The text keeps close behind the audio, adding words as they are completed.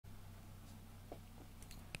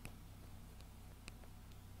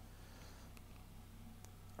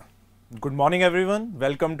Good morning everyone.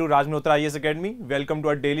 Welcome to Raj Malhotra IAS Academy. Welcome to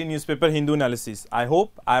our daily newspaper Hindu analysis. I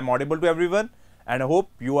hope I am audible to everyone and I hope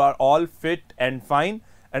you are all fit and fine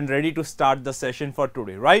and ready to start the session for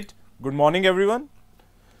today, right? Good morning everyone.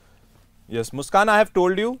 Yes, Muskan, I have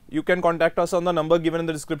told you, you can contact us on the number given in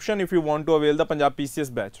the description if you want to avail the Punjab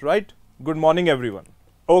PCS batch, right? Good morning everyone.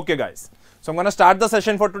 Okay guys, so I'm going to start the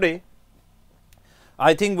session for today.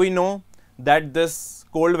 I think we know that this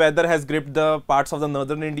cold weather has gripped the parts of the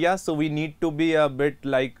northern India, so we need to be a bit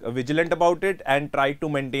vigilant about it and try to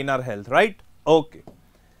maintain our health, right? Okay.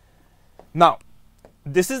 Now,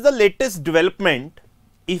 this is the latest development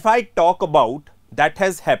if I talk about that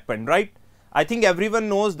has happened, right? I think everyone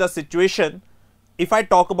knows the situation, if I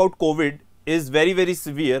talk about COVID, is very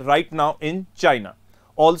severe right now in China.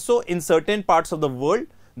 Also in certain parts of the world,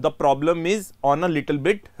 the problem is on a little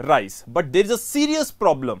bit rise, but there is a serious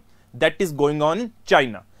problem that is going on in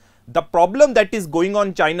China. The problem that is going on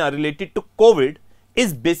in China related to COVID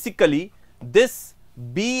is basically this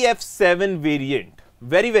BF7 variant,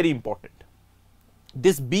 very important.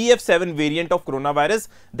 This BF7 variant of coronavirus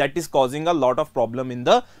that is causing a lot of problem in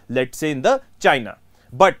the, let's say, in the China.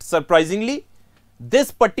 But surprisingly, this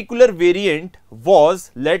particular variant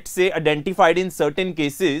was, let's say, identified in certain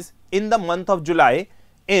cases in the month of July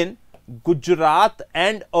in Gujarat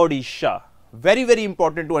and Odisha. Very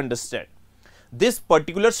important to understand. This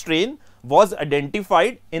particular strain was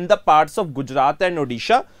identified in the parts of Gujarat and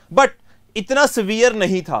Odisha, but itna severe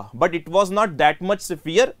nahi tha, but it was not that much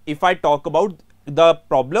severe if I talk about the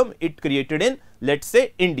problem it created in, let's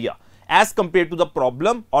say, India, as compared to the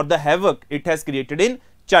problem or the havoc it has created in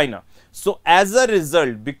China. So as a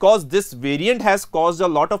result, because this variant has caused a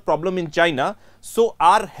lot of problem in China, so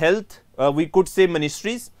our health, we could say,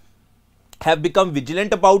 ministries have become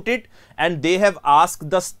vigilant about it, and they have asked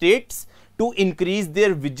the states to increase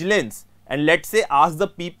their vigilance and, let's say, ask the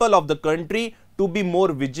people of the country to be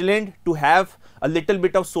more vigilant, to have a little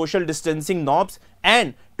bit of social distancing norms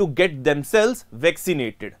and to get themselves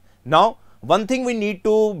vaccinated. Now, one thing we need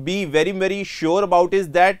to be very sure about is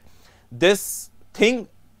that this thing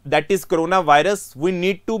that is coronavirus, we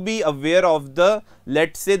need to be aware of the,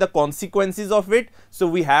 let's say, the consequences of it. So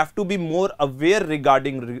we have to be more aware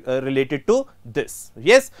regarding related to this.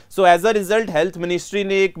 Yes, so as a result, health ministry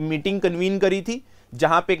ने एक meeting convene करी थी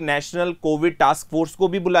जहां पे एक national covid task force को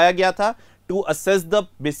भी बुलाया गया था to assess the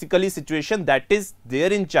basically situation that is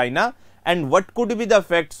there in China and what could be the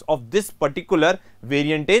effects of this particular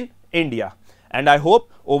variant in India. And I hope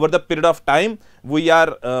over the period of time we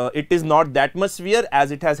are it is not that much severe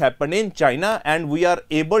as it has happened in China, and we are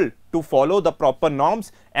able to follow the proper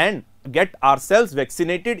norms and get ourselves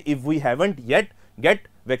vaccinated if we haven't yet get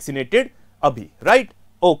vaccinated abhi, right?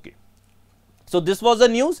 Okay, so this was the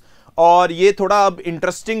news और ये थोड़ा अब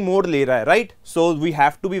interesting mode ले रहा है, right? So we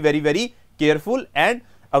have to be very careful and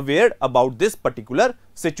aware about this particular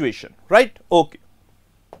situation, right? Okay.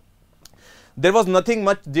 There was nothing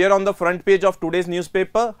much there on the front page of today's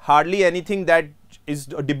newspaper, hardly anything that is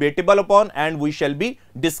debatable upon, and we shall be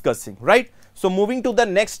discussing, right? So moving to the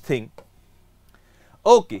next thing.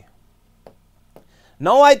 Okay,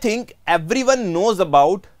 now I think everyone knows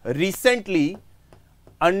about recently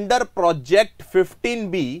under project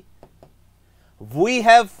 15B we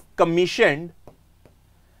have commissioned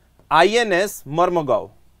INS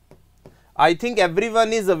Marmugao. I think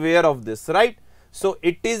everyone is aware of this, right? So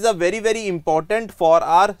it is a very important for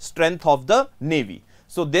our strength of the Navy.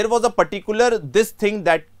 So there was a particular this thing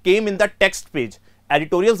that came in the text page.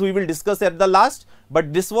 Editorials we will discuss at the last,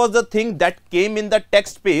 but this was the thing that came in the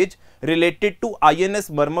text page related to INS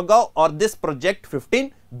Marmugao or this project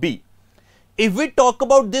 15B. If we talk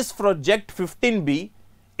about this project 15B,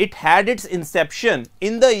 it had its inception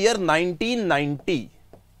in the year 1990,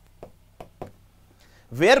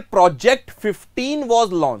 where project 15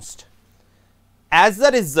 was launched. As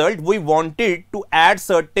a result, we wanted to add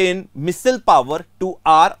certain missile power to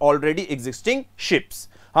our already existing ships.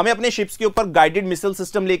 हमें अपने ships के ऊपर guided missile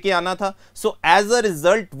system लेके आना था. So as a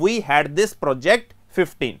result, we had this project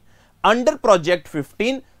 15. Under project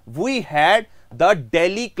 15, we had the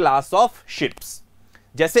Delhi class of ships.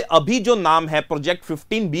 जैसे अभी जो नाम है project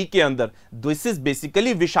 15B के अंदर, this is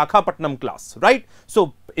basically Vishakhapatnam class, right?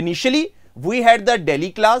 So initially we had the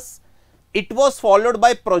Delhi class. It was followed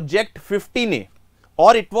by project 15A.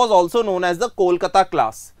 Or it was also known as the Kolkata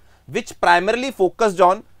class, which primarily focused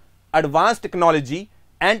on advanced technology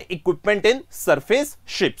and equipment in surface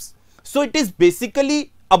ships. So it is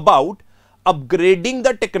basically about upgrading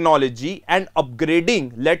the technology and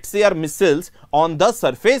upgrading, let's say, our missiles on the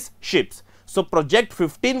surface ships. So project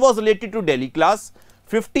 15 was related to Delhi class,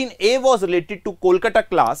 15A was related to Kolkata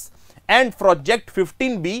class, and project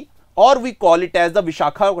 15B or we call it as the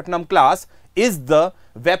Visakhapatnam class, is the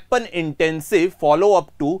weapon intensive follow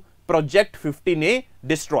up to Project 15A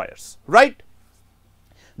destroyers, right?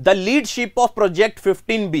 The lead ship of Project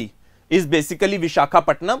 15B is basically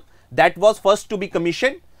Visakhapatnam, that was first to be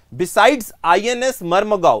commissioned. Besides INS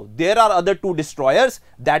Marmagao, there are other 2 destroyers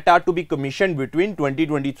that are to be commissioned between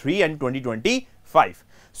 2023 and 2025.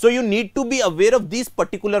 So you need to be aware of these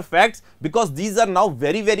particular facts, because these are now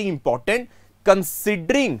very, very important,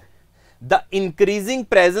 considering the increasing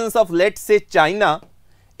presence of, let's say, China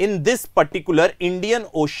in this particular Indian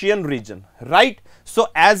Ocean region, right? So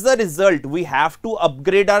as a result, we have to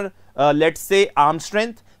upgrade our let's say arm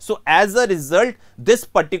strength. So as a result, this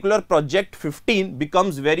particular Project 15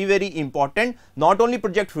 becomes very, very important, not only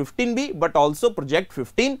Project 15B but also Project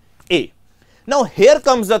 15A. Now here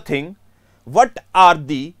comes the thing, what are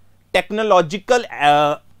the technological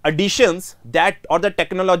additions that, or the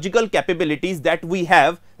technological capabilities that we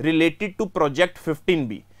have related to Project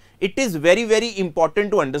 15B? It is very, very important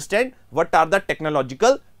to understand what are the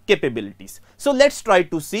technological capabilities. So let's try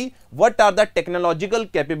to see what are the technological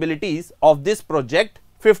capabilities of this Project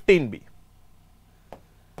 15B.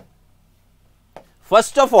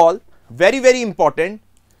 First of all, very, very important,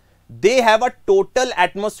 they have a total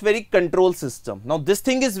atmospheric control system. Now this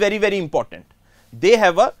thing is very, very important. They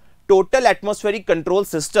have a total atmospheric control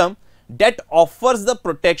system that offers the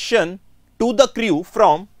protection to the crew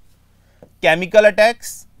from chemical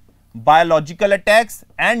attacks, biological attacks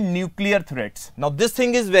and nuclear threats. Now this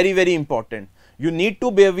thing is very, very important. You need to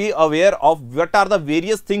be aware of what are the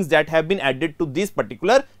various things that have been added to these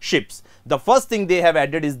particular ships. The first thing they have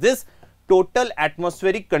added is this total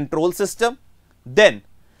atmospheric control system. Then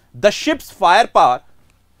the ship's firepower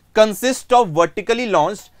consists of vertically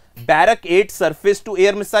launched Barrack 8 surface to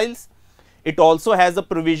air missiles. It also has a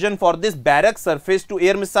provision for this Barrack surface to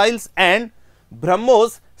air missiles and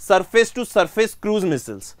BrahMos surface to surface cruise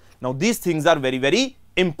missiles. Now these things are very, very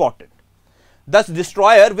important. Thus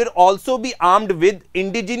destroyer will also be armed with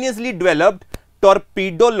indigenously developed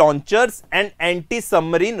torpedo launchers and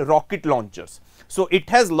anti-submarine rocket launchers. So it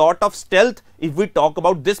has lot of stealth if we talk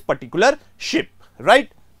about this particular ship,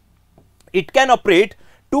 right? It can operate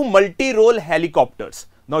 2 multi-role helicopters.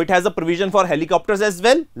 Now it has a provision for helicopters as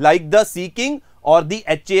well, like the Sea King or the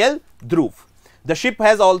HAL Dhruv. The ship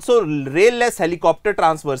has also railless helicopter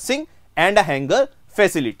transversing and a hangar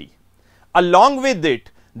facility. Along with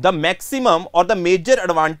it, the maximum or the major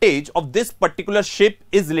advantage of this particular ship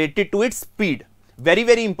is related to its speed. Very,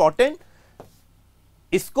 very important.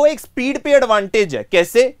 इसको एक speed पे advantage है,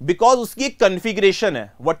 कैसे? Because उसकी एक configuration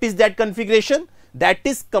है. What is that configuration? That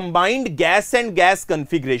is combined gas and gas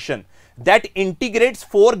configuration that integrates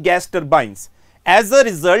 4 gas turbines. As a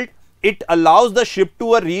result, it allows the ship to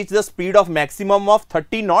reach the speed of maximum of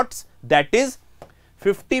 30 knots, that is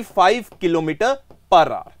 55 km per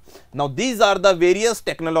hour. Now these are the various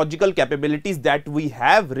technological capabilities that we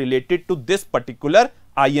have related to this particular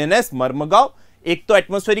INS Marmagao. एक तो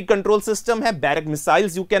atmospheric control system है, Barrack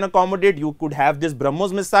missiles you can accommodate, you could have this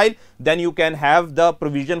BrahMos missile, then you can have the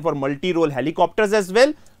provision for multi-role helicopters as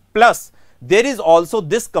well, plus there is also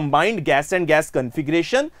this combined gas and gas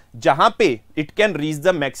configuration जहां पे it can reach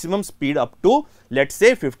the maximum speed up to let's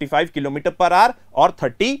say 55 km per hour or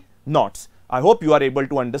 30 knots. I hope you are able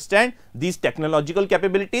to understand these technological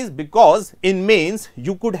capabilities, because in mains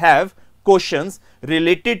you could have questions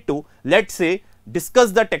related to, let's say,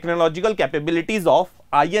 discuss the technological capabilities of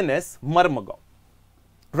INS Marmagao,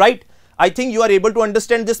 right? I think you are able to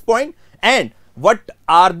understand this point. And what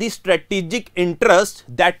are the strategic interests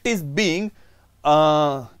that is being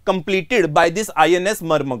completed by this INS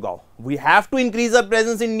Marmagao? We have to increase our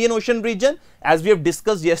presence in Indian Ocean region, as we have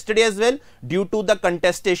discussed yesterday as well, due to the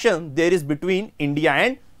contestation there is between India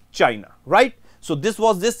and China, right? So this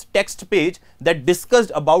was this text page that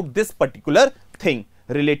discussed about this particular thing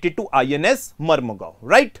related to INS Marmagao,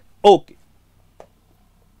 right? Okay.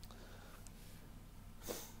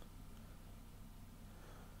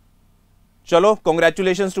 Chalo,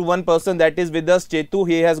 congratulations to one person that is with us, Chetu.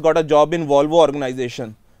 He has got a job in Volvo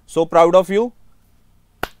organization. So proud of you.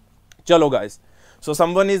 Chalo guys. So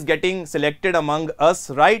someone is getting selected among us,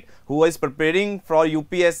 right, who is preparing for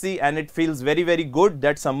UPSC, and it feels very, very good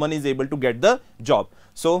that someone is able to get the job.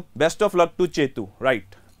 So best of luck to Chetu, right?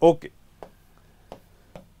 Okay.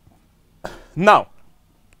 Now,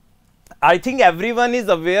 I think everyone is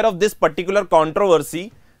aware of this particular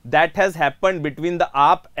controversy that has happened between the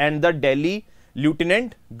AAP and the Delhi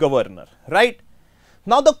Lieutenant Governor, right?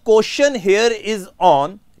 Now the question here is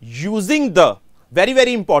on using the, very,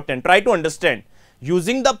 very important, try to understand,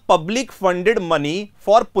 using the public funded money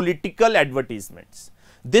for political advertisements.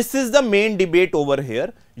 This is the main debate over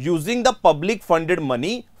here. using the public funded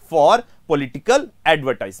money for political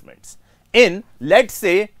advertisements. In, let's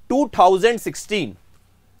say, 2016,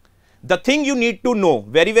 the thing you need to know,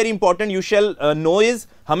 very very important, you shall know is,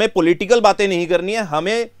 हमें political बातें नहीं करनी है,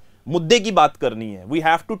 हमें मुद्दे की बात करनी है. We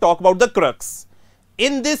have to talk about the crux.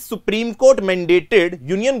 In this, Supreme Court mandated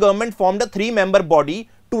Union government formed a 3-member body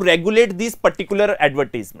to regulate these particular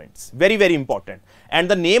advertisements. Very very important. And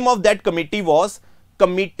the name of that committee was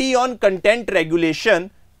Committee on Content Regulation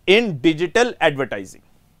in Digital Advertising.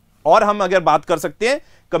 और हम अगर बात कर सकते हैं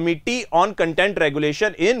Committee on Content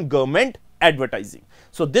Regulation in Government Advertising.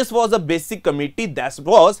 So this was a basic committee that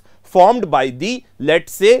was formed by the,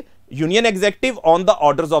 let's say, Union Executive on the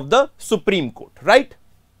orders of the Supreme Court, right?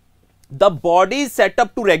 The body is set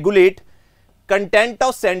up to regulate content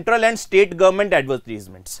of central and state government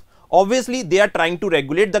advertisements. Obviously, they are trying to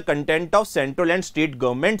regulate the content of central and state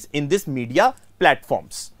governments in this media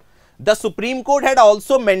platforms. The Supreme Court had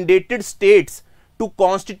also mandated states to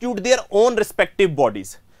constitute their own respective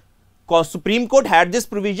bodies. Supreme Court had this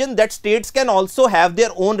provision that states can also have their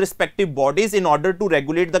own respective bodies in order to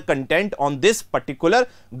regulate the content on this particular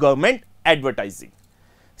government advertising.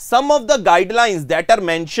 Some of the guidelines that are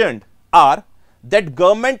mentioned are that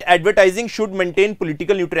government advertising should maintain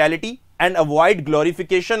political neutrality and avoid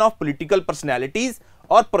glorification of political personalities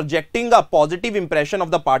or projecting a positive impression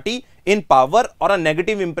of the party in power or a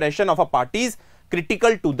negative impression of a party is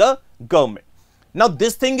critical to the government. Now,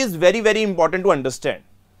 this thing is very very important to understand.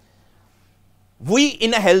 We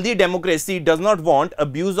in a healthy democracy does not want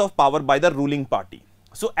abuse of power by the ruling party.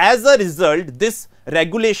 So as a result, this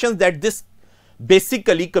regulations that this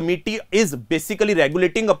basically committee is basically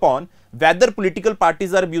regulating upon whether political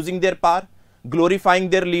parties are abusing their power, glorifying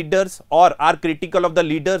their leaders, or are critical of the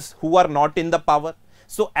leaders who are not in the power.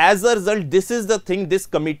 So as a result, this is the thing this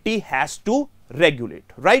committee has to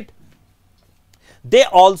regulate, right? They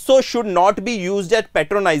also should not be used as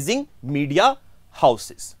patronizing media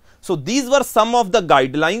houses. So these were some of the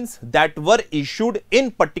guidelines that were issued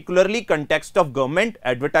in particularly context of government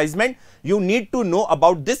advertisement. You need to know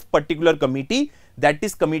about this particular committee, that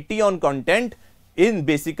is Committee on Content in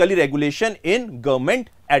basically regulation in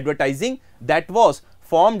government advertising, that was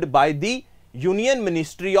formed by the Union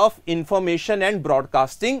Ministry of Information and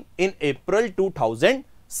Broadcasting in April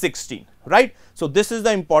 2016, right? So this is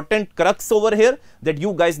the important crux over here that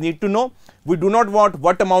you guys need to know. We do not want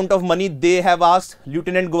what amount of money they have asked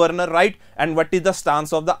Lieutenant Governor, right? And what is the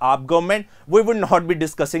stance of the AAP government. We will not be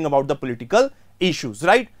discussing about the political issues,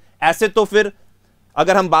 right? ऐसे तो फिर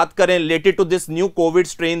अगर हम बात करें related to this new COVID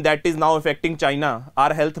strain that is now affecting China,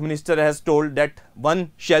 our health minister has told that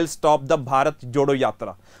one shall stop the Bharat Jodo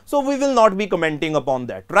Yatra. So we will not be commenting upon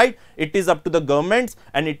that, right? It is up to the governments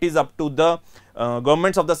and it is up to the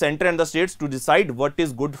governments of the center and the states to decide what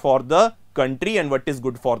is good for the country and what is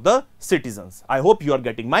good for the citizens. I hope you are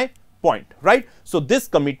getting my point, right? So this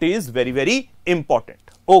committee is very very important.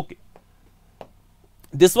 Okay,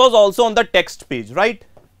 this was also on the text page, right?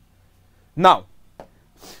 Now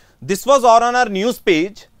this was on our news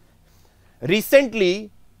page.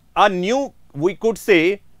 Recently a new, we could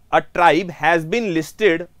say, a tribe has been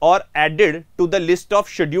listed or added to the list of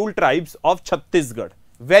scheduled tribes of Chhattisgarh.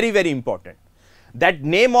 Very very important. That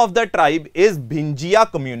name of the tribe is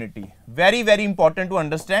Bhinjia community. Very very important to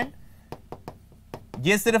understand.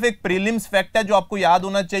 ये सिर्फ एक prelims fact है जो आपको याद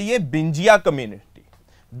होना चाहिए. Bhinjia community.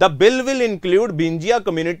 The bill will include Bhinjia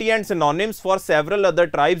community and synonyms for several other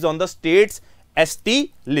tribes on the state's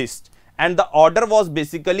ST list. And the order was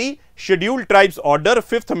basically Scheduled Tribes Order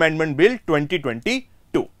 5th Amendment Bill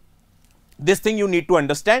 2022. This thing you need to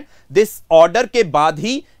understand. This order के बाद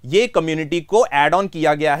ही ये community को add on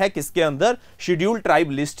किया गया है किसके अंदर? Scheduled Tribe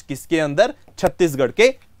List किसके अंदर? छत्तीसगढ़ के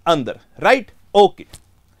अंदर, right? Okay.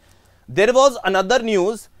 There was another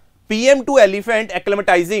news. PM2 elephant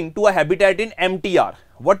acclimatizing to a habitat in MTR.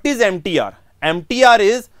 What is MTR? MTR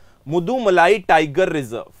is Mudumalai Tiger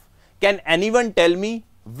Reserve. Can anyone tell me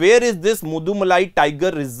where is this Mudumalai Tiger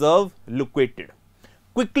Reserve located?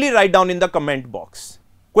 Quickly write down in the comment box.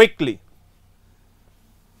 Quickly.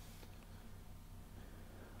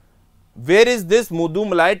 Where is this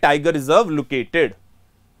Mudumalai Tiger Reserve located?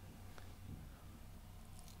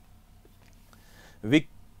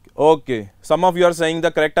 Okay, some of you are saying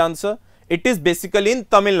the correct answer. It is basically in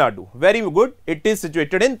Tamil Nadu. Very good. It is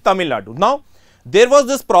situated in Tamil Nadu. Now, there was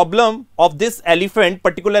this problem of this elephant,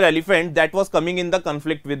 particular elephant, that was coming in the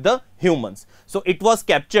conflict with the humans. So it was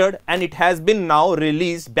captured and it has been now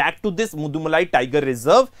released back to this Mudumalai Tiger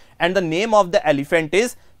Reserve, and the name of the elephant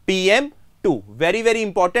is PM2. Very very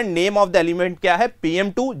important. Name of the elephant क्या है?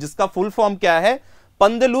 PM2, जिसका full form क्या है?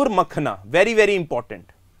 पंदलूर मखना. Very very important.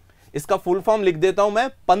 इसका full form लिख देता हूं मैं,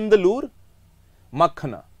 पंदलूर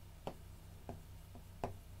मखना.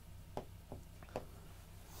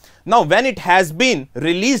 Now, when it has been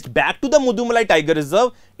released back to the Mudumalai Tiger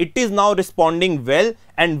Reserve, it is now responding well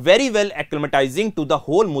and very well acclimatizing to the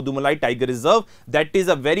whole Mudumalai Tiger Reserve. That is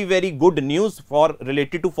a very, very good news for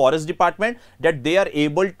related to Forest Department, that they are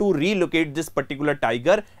able to relocate this particular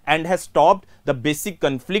tiger and has stopped the basic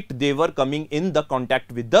conflict they were coming in the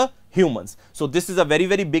contact with the humans. So, this is a very,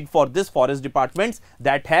 very big for this Forest Departments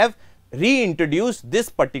that have reintroduced this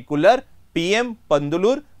particular PM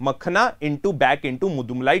Pandalur Makhana back into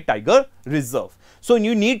Mudumalai Tiger Reserve. So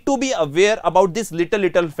you need to be aware about this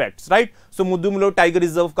little facts, right? So Mudumalai Tiger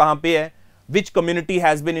Reserve kahan pe hai? Which community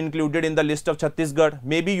has been included in the list of Chhattisgarh?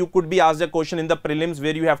 Maybe you could be asked a question in the prelims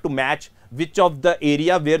where you have to match which of the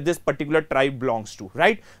area where this particular tribe belongs to,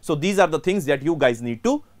 right? So these are the things that you guys need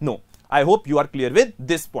to know. I hope you are clear with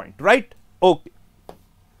this point, right? Okay.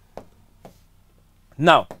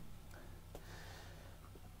 Now,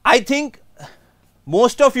 I think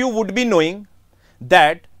most of you would be knowing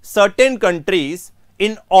that certain countries,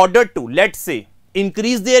 in order to, let's say,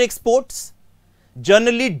 increase their exports,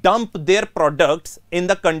 generally dump their products in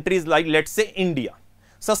the countries like, let's say, India.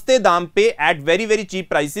 Saste daam pe at very, very cheap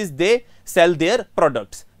prices they sell their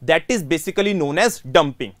products. That is basically known as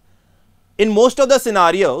dumping. In most of the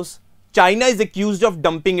scenarios, China is accused of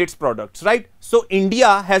dumping its products, right? So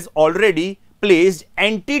India has already placed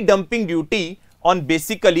anti-dumping duty on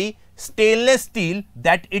basically stainless steel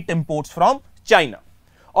that it imports from China.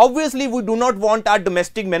 Obviously, we do not want our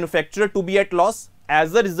domestic manufacturer to be at loss.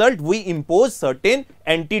 As a result, we impose certain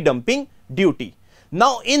anti-dumping duty.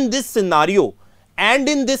 Now, in this scenario and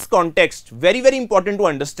in this context, very, very important to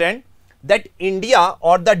understand that India,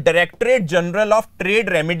 or the Directorate General of Trade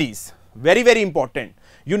Remedies, very, very important.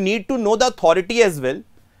 You need to know the authority as well,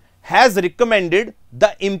 has recommended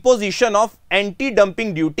the imposition of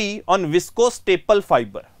anti-dumping duty on viscose staple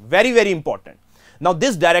fiber. Very, very important. Now,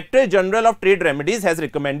 this Directorate General of Trade Remedies has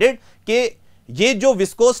recommended कि ये जो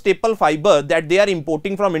viscose staple fiber that they are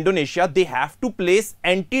importing from Indonesia, they have to place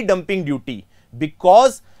anti-dumping duty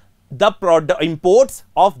because the imports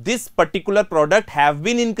of this particular product have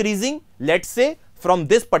been increasing, let's say, from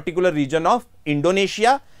this particular region of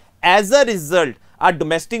Indonesia. As a result, our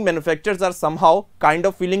domestic manufacturers are somehow kind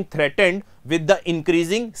of feeling threatened with the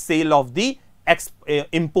increasing sale of the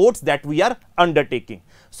imports that we are undertaking.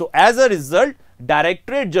 So, as a result,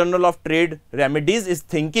 Directorate General of Trade Remedies is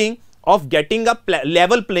thinking of getting a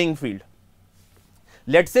level playing field.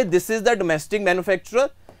 Let's say this is the domestic manufacturer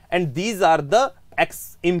and these are the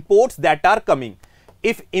imports that are coming.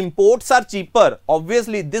 If imports are cheaper,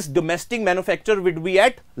 obviously this domestic manufacturer would be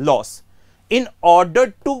at loss. In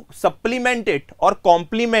order to supplement it or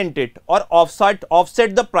complement it or offset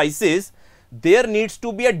the prices, there needs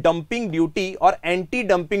to be a dumping duty or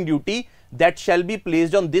anti-dumping duty that shall be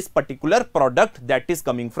placed on this particular product that is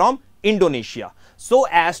coming from Indonesia, so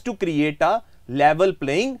as to create a level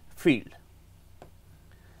playing field.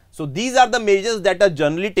 So these are the measures that are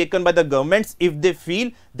generally taken by the governments if they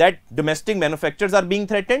feel that domestic manufacturers are being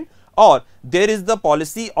threatened, or there is the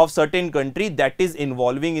policy of certain country that is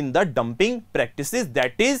involving in the dumping practices,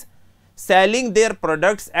 that is selling their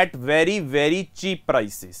products at very, very cheap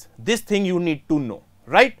prices. This thing you need to know,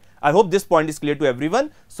 right? I hope this point is clear to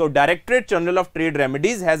everyone. So Directorate General of Trade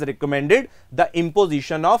Remedies has recommended the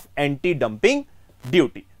imposition of anti-dumping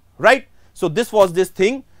duty, right? So this was this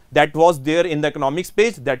thing that was there in the economics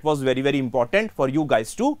page that was very, very important for you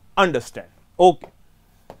guys to understand. Okay.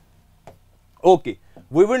 Okay.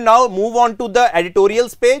 We will now move on to the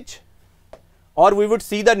editorials page, or we would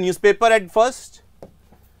see the newspaper at first.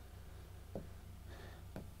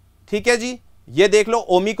 ठीक है जी, ये देख लो,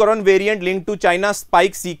 Omicron variant linked to China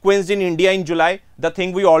spike sequenced in India in July. The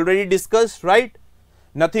thing we already discussed, right?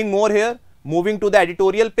 Nothing more here. Moving to the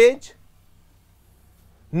editorial page.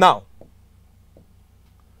 Now,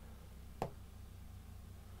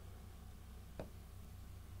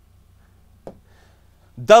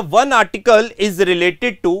 the one article is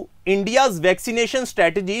related to India's vaccination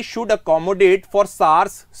strategy should accommodate for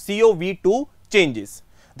SARS-CoV-2 changes.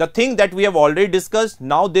 The thing that we have already discussed,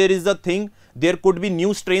 now there is a thing, there could be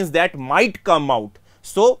new strains that might come out.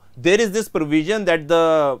 So there is this provision that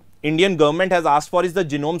the Indian government has asked for is the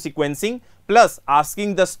genome sequencing, plus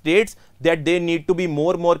asking the states that they need to be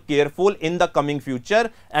more careful in the coming future,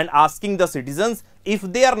 and asking the citizens, if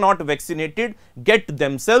they are not vaccinated, get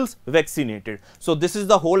themselves vaccinated. So this is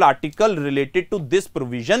the whole article related to this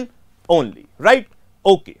provision only, right?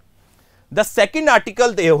 Okay. The second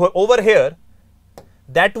article over here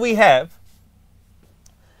that we have,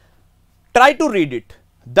 try to read it.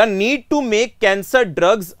 the need to make cancer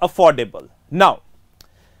drugs affordable. Now,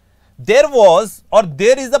 there was or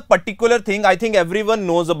there is a particular thing I think everyone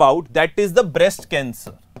knows about, that is the breast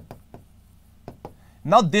cancer.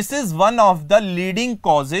 Now, this is one of the leading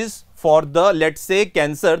causes for the, let's say,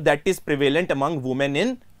 cancer that is prevalent among women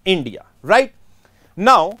in India, right?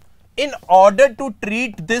 Now, in order to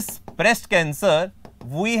treat this breast cancer,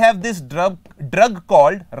 we have this drug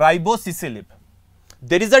called ribociclib.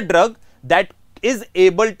 There is a drug that is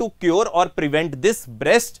able to cure or prevent this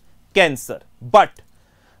breast cancer, but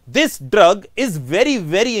this drug is very,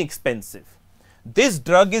 very expensive. This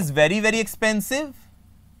drug is very, very expensive,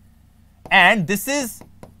 and this is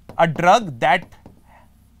a drug that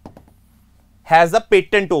has a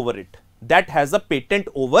patent over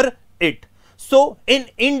it. So, in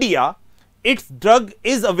India, its drug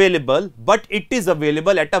is available, but it is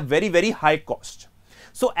available at a very, very high cost.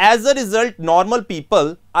 So, as a result, normal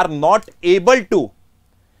people are not able to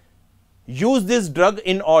use this drug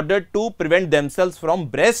in order to prevent themselves from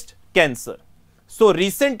breast cancer. So,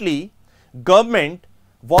 recently, government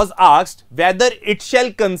was asked whether it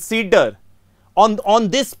shall consider on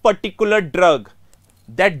this particular drug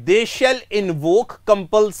that they shall invoke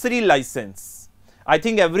compulsory license. I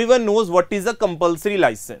think everyone knows what is a compulsory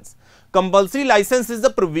license. Compulsory license is the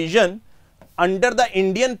provision under the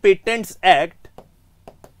Indian Patents Act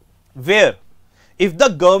where if the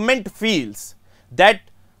government feels that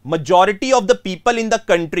majority of the people in the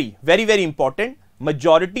country, very, very important,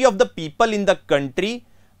 majority of the people in the country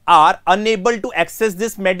are unable to access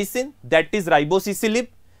this medicine, that is ribociclib,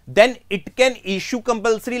 then it can issue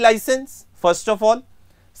compulsory license, first of all.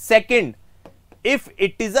 Second, if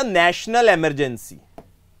it is a national emergency,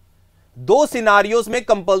 दो scenarios में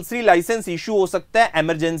compulsory license issue हो सकता है,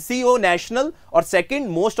 emergency हो national, और second,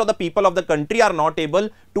 most of the people of the country are not able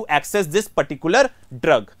to access this particular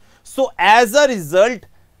drug. So as a result,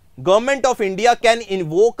 Government of India can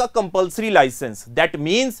invoke a compulsory license. That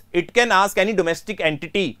means it can ask any domestic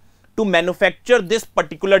entity to manufacture this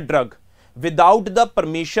particular drug without the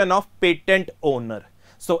permission of patent owner.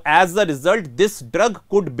 So, as a result, this drug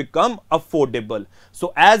could become affordable.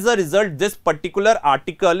 So, as a result, this particular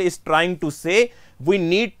article is trying to say we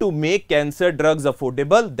need to make cancer drugs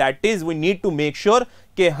affordable. That is, we need to make sure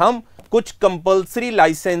कि हम कुछ compulsory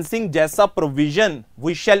licensing जैसा provision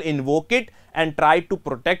we shall invoke it and try to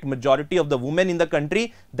protect majority of the women in the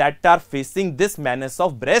country that are facing this menace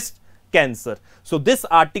of breast cancer. So, this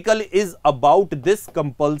article is about this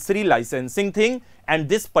compulsory licensing thing and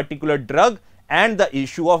this particular drug and the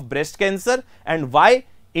issue of breast cancer and why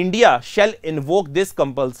India shall invoke this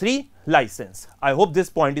compulsory license. I hope this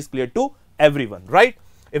point is clear to everyone, right?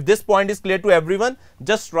 If this point is clear to everyone,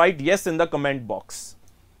 just write yes in the comment box.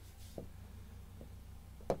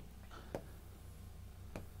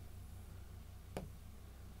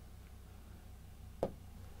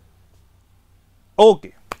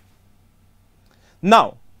 Okay.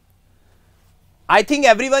 Now, I think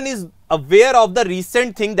everyone is aware of the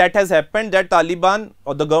recent thing that has happened, that Taliban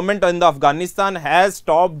or the government in the Afghanistan has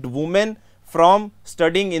stopped women from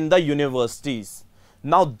studying in the universities.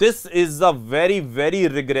 Now, this is a very, very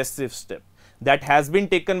regressive step that has been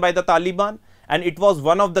taken by the Taliban, and it was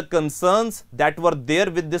one of the concerns that were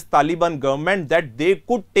there with this Taliban government, that they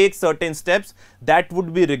could take certain steps that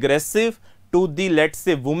would be regressive to the, let's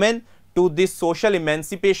say, women, to the social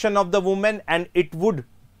emancipation of the women, and it would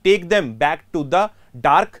take them back to the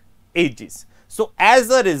dark ages. So, as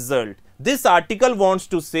a result, this article wants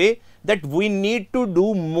to say that we need to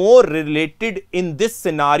do more related in this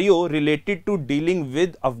scenario related to dealing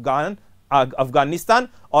with Afghanistan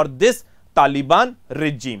or this Taliban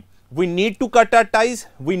regime. We need to cut our ties.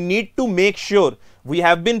 We need to make sure we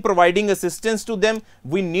have been providing assistance to them.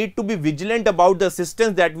 We need to be vigilant about the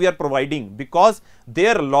assistance that we are providing, because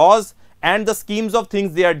their laws and the schemes of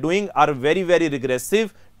things they are doing are very, very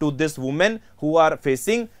regressive to this women who are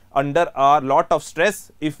facing under a lot of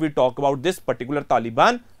stress if we talk about this particular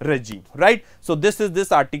Taliban regime, right? So, this is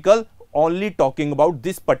this article only talking about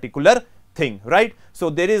this particular thing, right?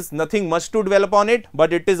 So, there is nothing much to develop on it,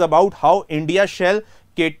 but it is about how India shall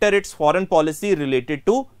cater its foreign policy related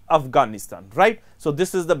to Afghanistan, right? So,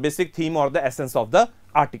 this is the basic theme or the essence of the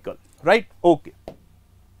article, right? Okay.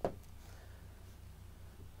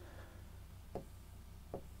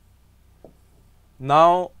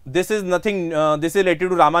 Now, this is nothing, this is related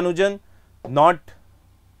to Ramanujan, not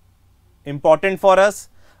important for us.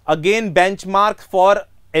 Again, benchmark for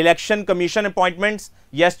election commission appointments.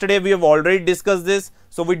 Yesterday, we have already discussed this,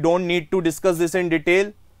 so we don't need to discuss this in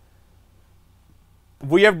detail.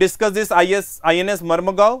 We have discussed this INS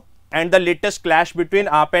Marmugao and the latest clash between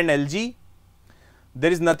AAP and LG.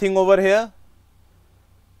 There is nothing over here.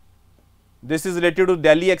 This is related to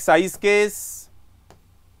Delhi excise case.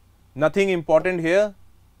 Nothing important here.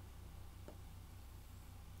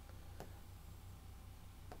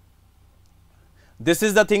 This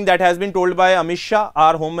is the thing that has been told by Amit Shah,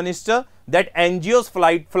 our Home Minister, that NGOs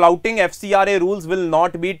flouting FCRA rules will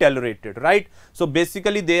not be tolerated, right? So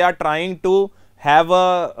basically they are trying to have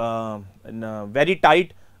a very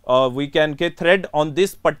tight we can say thread on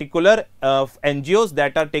this particular NGOs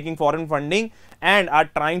that are taking foreign funding and are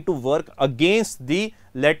trying to work against the,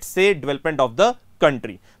 let's say, development of the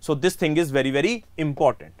country. So this thing is very, very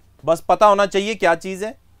important. बस पता होना चाहिए क्या चीज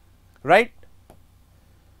है, right?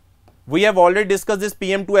 We have already discussed this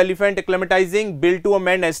PM2 elephant acclimatizing bill to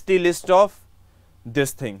amend ST list of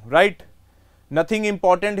this thing, right? Nothing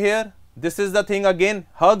important here. This is the thing again,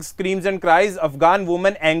 hugs, screams and cries, Afghan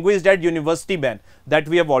woman anguished at university ban, that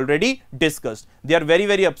we have already discussed. They are very,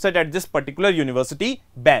 very upset at this particular university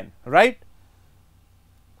ban, right?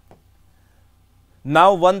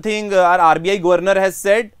 Now one thing our RBI governor has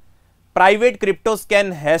said, private cryptos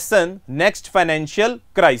can hasten next financial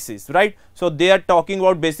crisis, right? So they are talking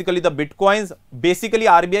about basically the bitcoins. Basically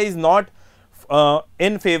RBI is not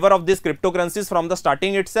in favor of these cryptocurrencies from the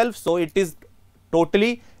starting itself. So it is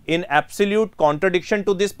totally in absolute contradiction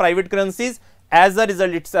to these private currencies. As a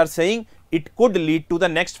result, it's are saying it could lead to the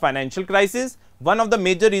next financial crisis. One of the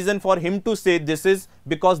major reason for him to say this is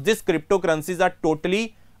because these cryptocurrencies are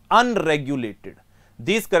totally unregulated.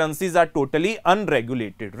 These currencies are totally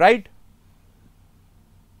unregulated, right?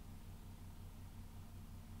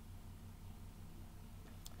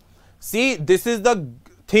 See, this is the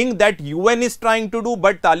thing that UN is trying to do,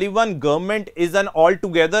 but Taliban government is an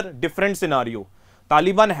altogether different scenario.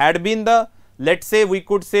 Taliban had been the, let's say, we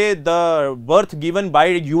could say the birth given by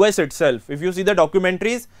US itself. If you see the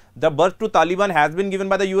documentaries, the birth to Taliban has been given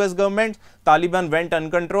by the US government. Taliban went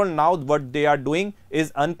uncontrolled. Now what they are doing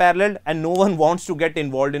is unparalleled and no one wants to get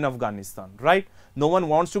involved in Afghanistan, right? No one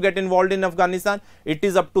wants to get involved in Afghanistan. It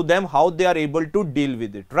is up to them how they are able to deal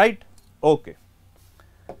with it, right? Okay.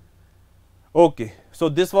 Okay. So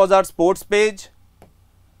this was our sports page.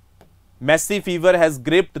 Messi fever has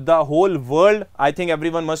gripped the whole world. I think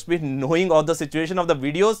everyone must be knowing of the situation of the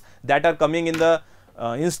videos that are coming in the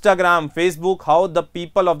Instagram, Facebook, how the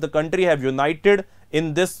people of the country have united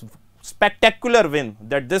in this spectacular win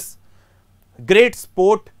that this great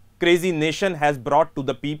sport crazy nation has brought to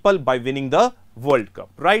the people by winning the World Cup,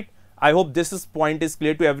 right? I hope this point is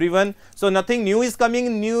clear to everyone. So nothing new is coming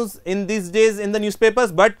in news in these days in the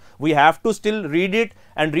newspapers, but we have to still read it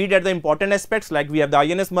and read at the important aspects, like we have the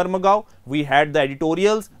INS Marmagao, we had the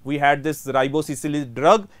editorials, we had this ribosicillin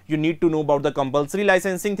drug. You need to know about the compulsory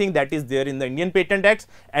licensing thing that is there in the Indian Patent Acts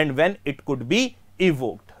and when it could be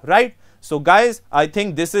evoked, right? So guys, I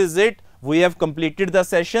think this is it. We have completed the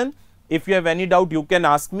session. If you have any doubt, you can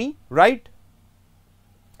ask me, right?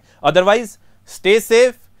 Otherwise, stay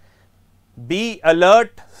safe. Be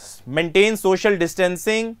alert, maintain social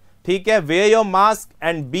distancing, ठीक है, wear your mask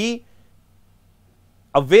and be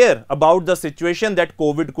aware about the situation that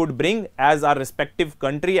COVID could bring as our respective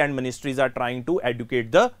country and ministries are trying to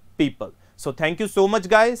educate the people. So thank you so much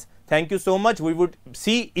guys. Thank you so much. We would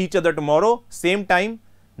see each other tomorrow, same time,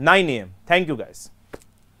 9 AM. Thank you guys.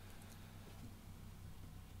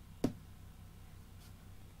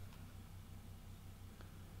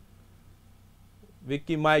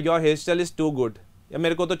 Vicky my your hair style is to good. या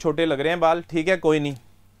मेरे को तो छोटे लग रहे हैं बाल, ठीक है कोई नहीं,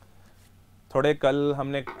 थोड़े कल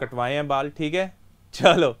हमने कटवाए हैं बाल, ठीक है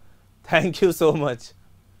चलो, थैंक यू सो मच.